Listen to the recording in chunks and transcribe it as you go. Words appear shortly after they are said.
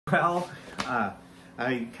Well,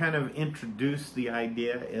 I kind of introduced the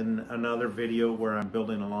idea in another video where I'm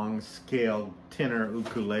building a long-scale tenor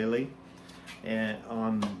ukulele and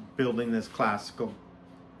on building this classical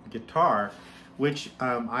guitar, which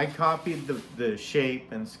I copied the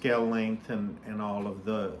shape and scale length and all of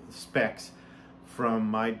the specs from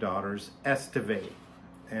my daughter's Esteve.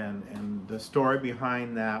 And the story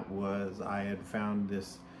behind that was I had found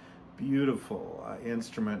this beautiful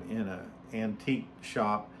instrument in an antique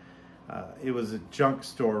shop. It was a junk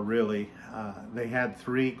store, really. They had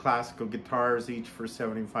 3 classical guitars, each for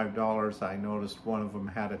 $75. I noticed one of them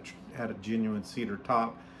had a genuine cedar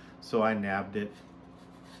top, so I nabbed it,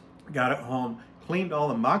 got it home, cleaned all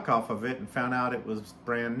the muck off of it, and found out it was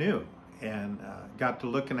brand new. And got to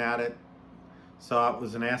looking at it, saw it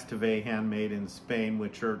was an Esteve handmade in Spain,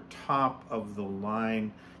 which are top of the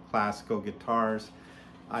line classical guitars.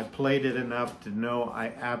 I played it enough to know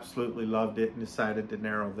I absolutely loved it and decided to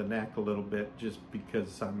narrow the neck a little bit just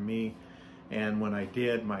because I'm me. And when I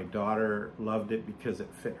did, my daughter loved it because it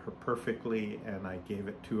fit her perfectly, and I gave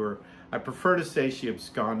it to her. I prefer to say she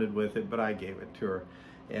absconded with it, but I gave it to her.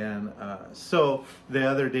 And so the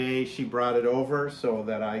other day she brought it over so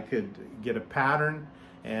that I could get a pattern,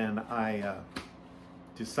 and I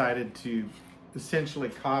decided to essentially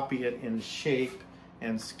copy it in shape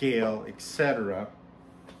and scale, etc.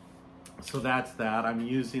 So that's that. I'm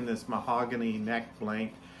using this mahogany neck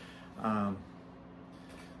blank,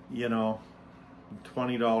 you know,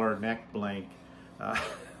 $20 neck blank.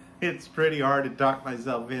 It's pretty hard to talk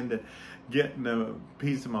myself into getting a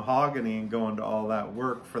piece of mahogany and going to all that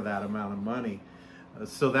work for that amount of money.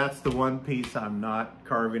 So that's the one piece I'm not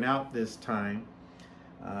carving out this time.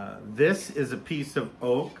 This is a piece of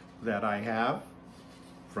oak that I have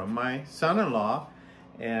from my son-in-law,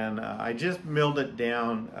 and I just milled it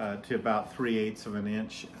down to about 3/8 of an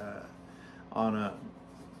inch on a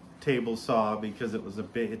table saw because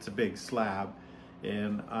it's a big slab,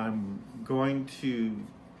 and I'm going to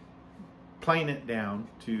plane it down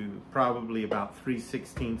to probably about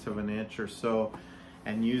 3/16 of an inch or so,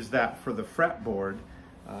 and use that for the fretboard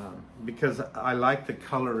because I like the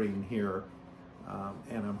coloring here.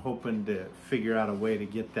 And I'm hoping to figure out a way to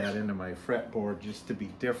get that into my fretboard just to be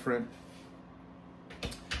different.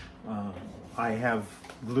 I have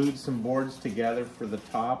glued some boards together for the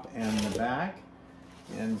top and the back,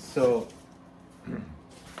 and so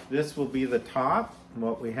this will be the top.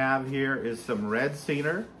 What we have here is some red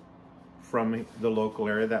cedar from the local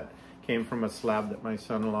area that came from a slab that my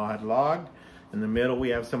son-in-law had logged. In the middle we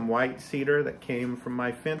have some white cedar that came from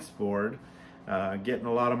my fence board. Getting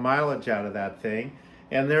a lot of mileage out of that thing.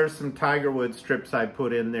 And there's some tiger wood strips I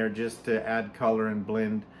put in there just to add color and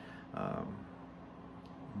blend.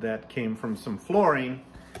 That came from some flooring.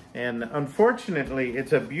 And unfortunately,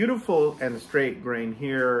 it's a beautiful and straight grain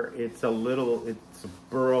here. It's a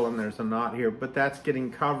burl and there's a knot here, but that's getting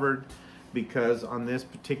covered because on this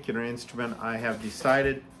particular instrument, I have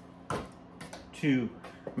decided to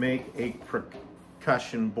make a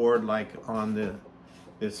percussion board like on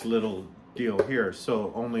this little deal here.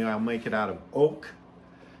 So only I'll make it out of oak,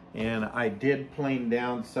 and I did plane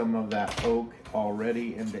down some of that oak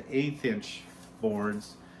already into 1/8 inch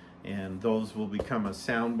boards, and those will become a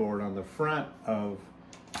soundboard on the front of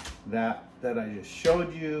that I just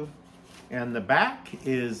showed you. And the back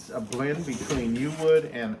is a blend between yew wood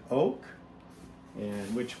and oak,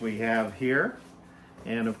 and which we have here.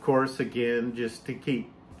 And of course, again, just to keep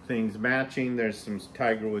things matching, there's some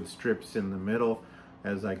tiger wood strips in the middle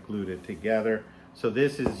as I glued it together. So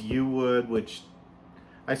this is yew wood, which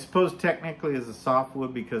I suppose technically is a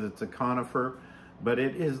softwood because it's a conifer, but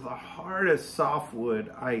it is the hardest softwood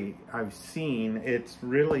I've seen. It's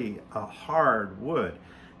really a hard wood.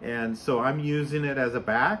 And so I'm using it as a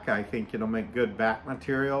back. I think it'll make good back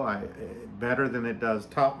material, better than it does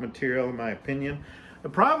top material in my opinion.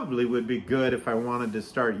 It probably would be good if I wanted to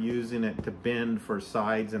start using it to bend for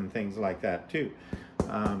sides and things like that too.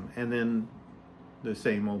 And then the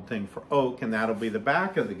same old thing for oak, and that'll be the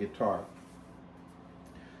back of the guitar.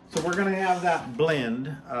 So we're going to have that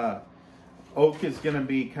blend. Oak is going to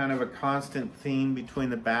be kind of a constant theme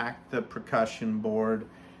between the back, the percussion board,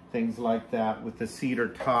 things like that, with the cedar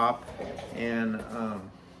top. And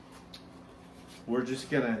we're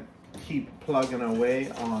just going to keep plugging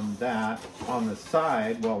away on that on the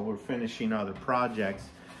side while we're finishing other projects.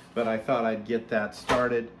 But I thought I'd get that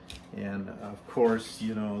started. And of course,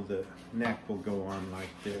 you know, the neck will go on like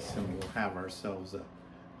this, and we'll have ourselves a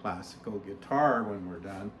classical guitar when we're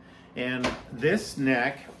done. And this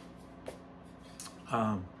neck,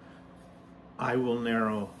 I will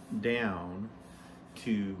narrow down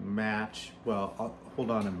to match, well,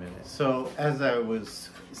 hold on a minute. So as I was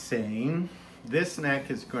saying, this neck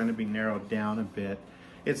is going to be narrowed down a bit.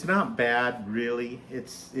 It's not bad, really.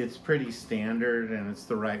 It's pretty standard, and it's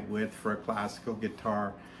the right width for a classical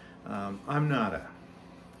guitar. I'm not a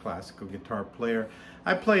classical guitar player.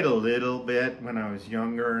 I played a little bit when I was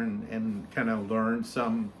younger and kind of learned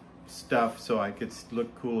some stuff so I could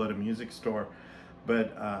look cool at a music store,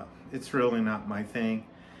 but it's really not my thing.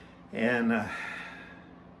 And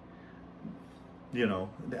you know,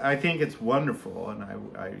 I think it's wonderful, and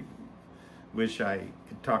I wish I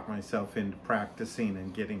could talk myself into practicing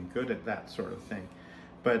and getting good at that sort of thing.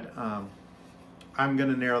 But I'm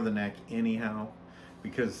gonna narrow the neck anyhow,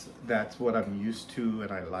 because that's what I'm used to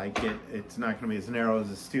and I like it. It's not gonna be as narrow as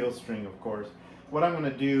a steel string, of course. What I'm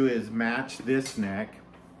gonna do is match this neck,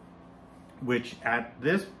 which at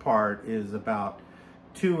this part is about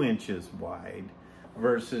 2 inches wide,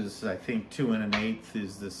 versus I think 2 1/8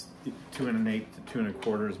 is this 2 1/8 to 2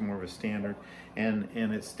 1/4 is more of a standard, and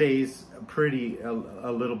it stays pretty a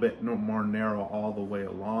little bit more narrow all the way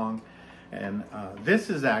along. And this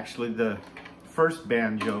is actually the first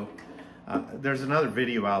banjo. There's another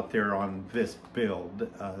video out there on this build.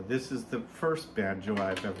 This is the first banjo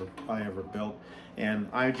I ever built, and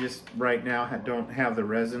I just right now don't have the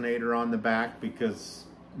resonator on the back, because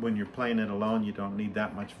when you're playing it alone you don't need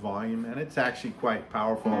that much volume, and it's actually quite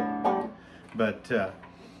powerful. But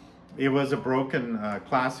it was a broken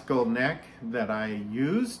classical neck that I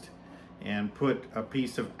used, and put a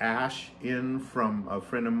piece of ash in from a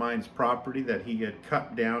friend of mine's property that he had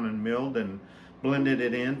cut down and milled, and blended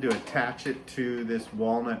it in to attach it to this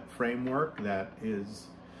walnut framework that is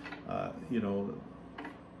you know,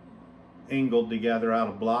 angled together out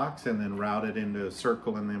of blocks and then routed into a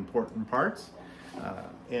circle in the important parts.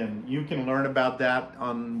 And you can learn about that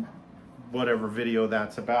on whatever video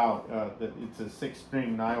that's about. It's a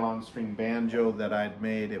 6-string nylon string banjo that I'd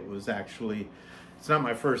made. It was actually, it's not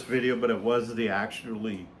my first video, but it was the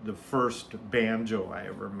first banjo I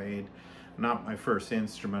ever made. Not my first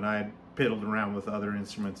instrument. I had piddled around with other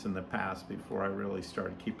instruments in the past before I really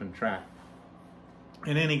started keeping track.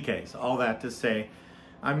 In any case, all that to say,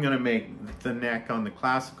 I'm going to make the neck on the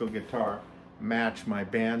classical guitar match my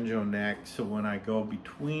banjo neck, so when I go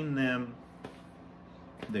between them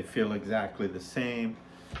they feel exactly the same.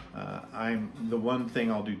 The one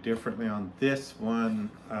thing I'll do differently on this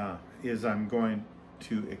one is I'm going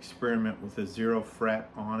to experiment with a 0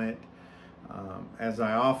 fret on it, as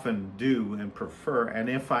I often do and prefer. And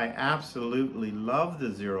if I absolutely love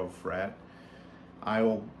the 0 fret,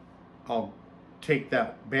 I'll take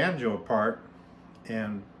that banjo apart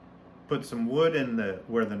and put some wood in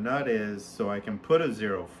where the nut is, so I can put a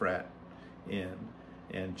 0 fret in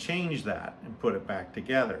and change that and put it back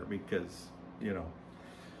together, because, you know,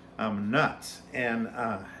 I'm nuts. And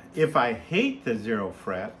if I hate the 0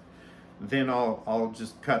 fret, then I'll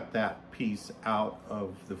just cut that piece out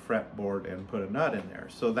of the fretboard and put a nut in there.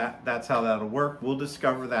 So that's how that'll work. We'll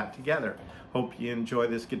discover that together. Hope you enjoy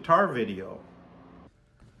this guitar video.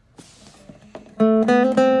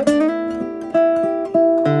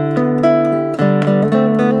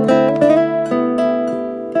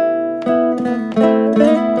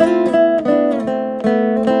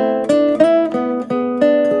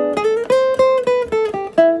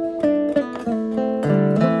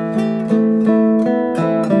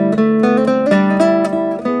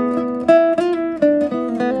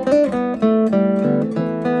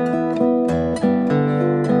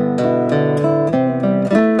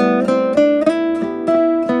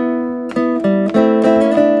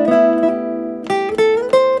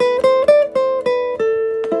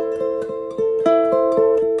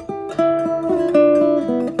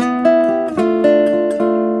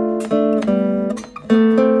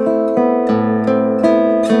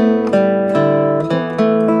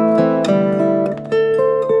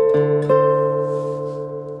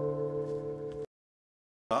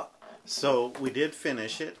 So we did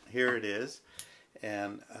finish it. Here it is.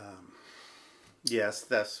 And yes,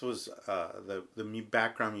 this was the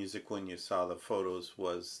background music when you saw the photos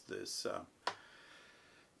was this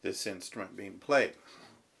this instrument being played.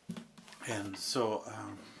 And so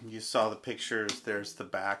you saw the pictures. There's the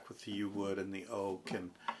back with the yew wood and the oak,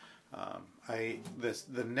 and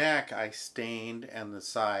the neck I stained, and the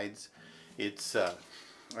sides, it's I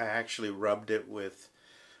actually rubbed it with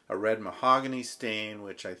a red mahogany stain,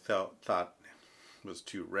 which I thought was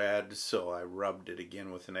too red, so I rubbed it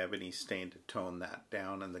again with an ebony stain to tone that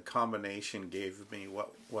down, and the combination gave me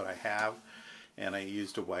what I have. And I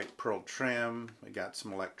used a white pearl trim. I got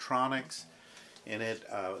some electronics in it.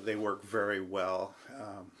 They work very well,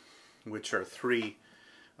 which are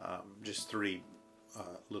just three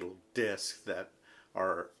little discs that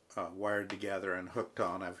are wired together and hooked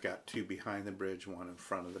on. I've got two behind the bridge, one in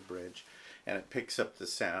front of the bridge, and it picks up the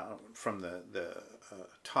sound from the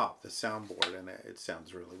top, the soundboard, and it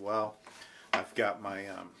sounds really well. I've got my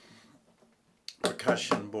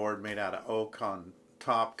percussion board made out of oak on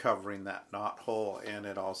top, covering that knot hole, and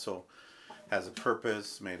it also has a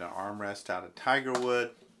purpose. Made an armrest out of tiger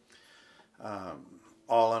wood.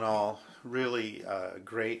 All in all, really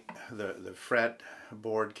great. The fret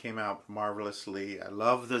board came out marvelously. I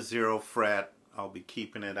love the 0 fret. I'll be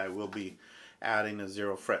keeping it. I will be adding a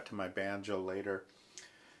 0 fret to my banjo later.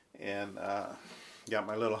 And got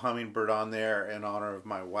my little hummingbird on there in honor of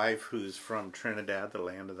my wife, who's from Trinidad, the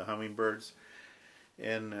land of the hummingbirds.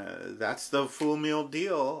 And that's the full meal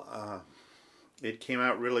deal. It came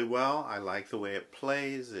out really well. I like the way it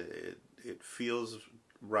plays. It feels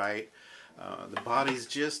right. The body's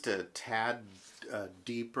just a tad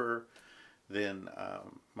deeper than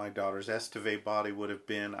my daughter's Esteve body would have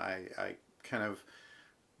been. I kind of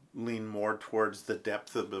lean more towards the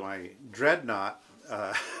depth of my Dreadnought,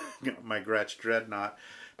 my Gretsch Dreadnought,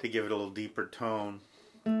 to give it a little deeper tone.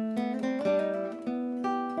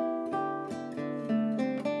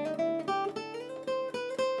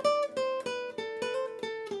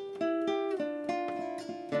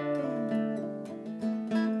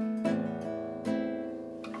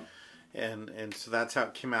 And so that's how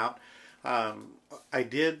it came out. I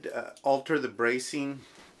did alter the bracing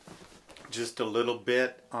just a little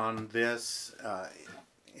bit on this,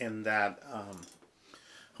 in that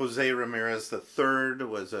Jose Ramirez III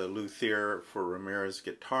was a luthier for Ramirez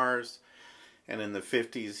guitars, and in the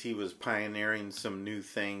 50s he was pioneering some new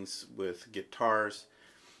things with guitars,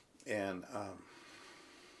 and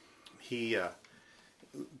he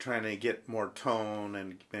trying to get more tone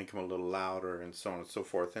and make them a little louder and so on and so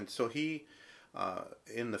forth. And so he,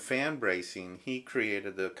 in the fan bracing, he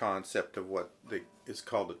created the concept of what is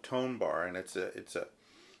called a tone bar, and it's a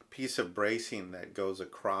piece of bracing that goes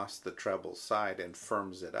across the treble side and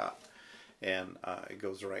firms it up, and it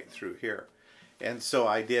goes right through here. And so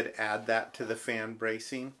I did add that to the fan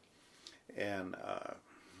bracing, and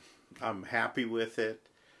I'm happy with it.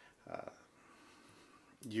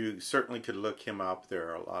 You certainly could look him up. There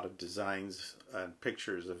are a lot of designs and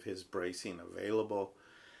pictures of his bracing available,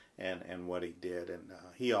 and what he did. And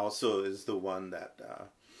he also is the one that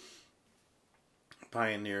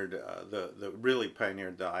pioneered really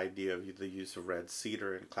pioneered the idea of the use of red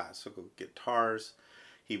cedar in classical guitars.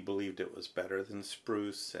 He believed it was better than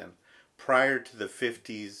spruce. And prior to the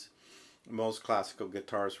 50s, most classical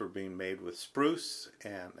guitars were being made with spruce,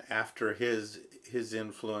 and after his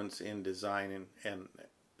influence in design and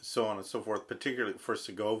so on and so forth, particularly for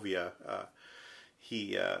Segovia,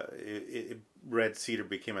 red cedar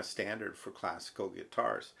became a standard for classical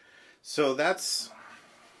guitars. So that's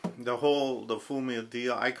the full meal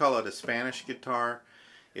deal. I call it a Spanish guitar.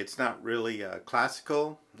 It's not really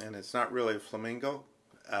classical, and it's not really a flamenco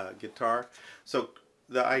guitar. So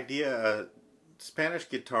the idea, Spanish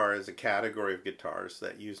guitar is a category of guitars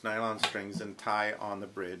that use nylon strings and tie on the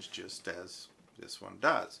bridge, just as this one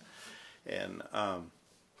does. And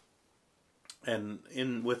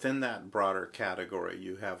within that broader category,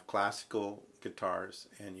 you have classical guitars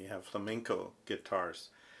and you have flamenco guitars,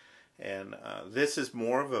 and this is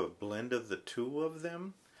more of a blend of the two of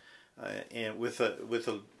them, and with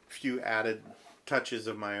a few added touches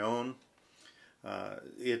of my own.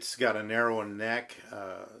 It's got a narrower neck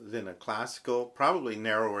than a classical, probably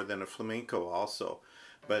narrower than a flamenco also,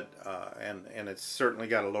 but and it's certainly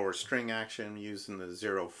got a lower string action using the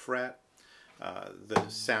 0 fret. The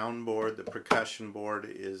soundboard, the percussion board,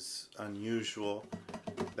 is unusual.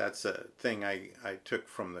 That's a thing I took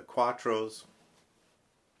from the Quattros.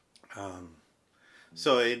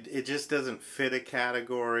 So it just doesn't fit a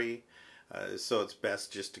category, so it's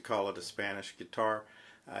best just to call it a Spanish guitar.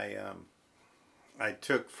 I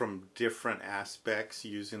took from different aspects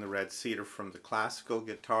using the red cedar from the classical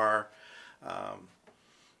guitar,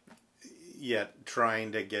 yet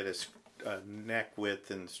trying to get a neck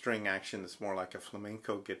width and string action that's more like a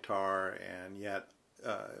flamenco guitar, and yet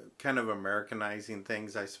kind of Americanizing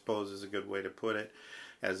things, I suppose is a good way to put it,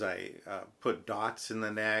 as I put dots in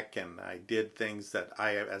the neck, and I did things that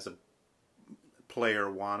I as a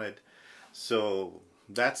player wanted. So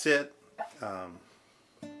that's it.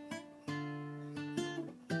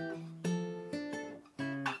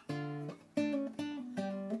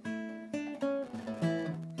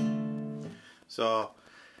 So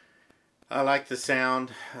I like the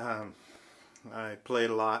sound. I play it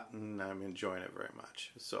a lot, and I'm enjoying it very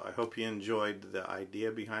much. So I hope you enjoyed the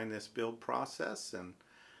idea behind this build process, and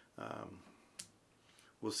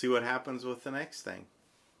we'll see what happens with the next thing.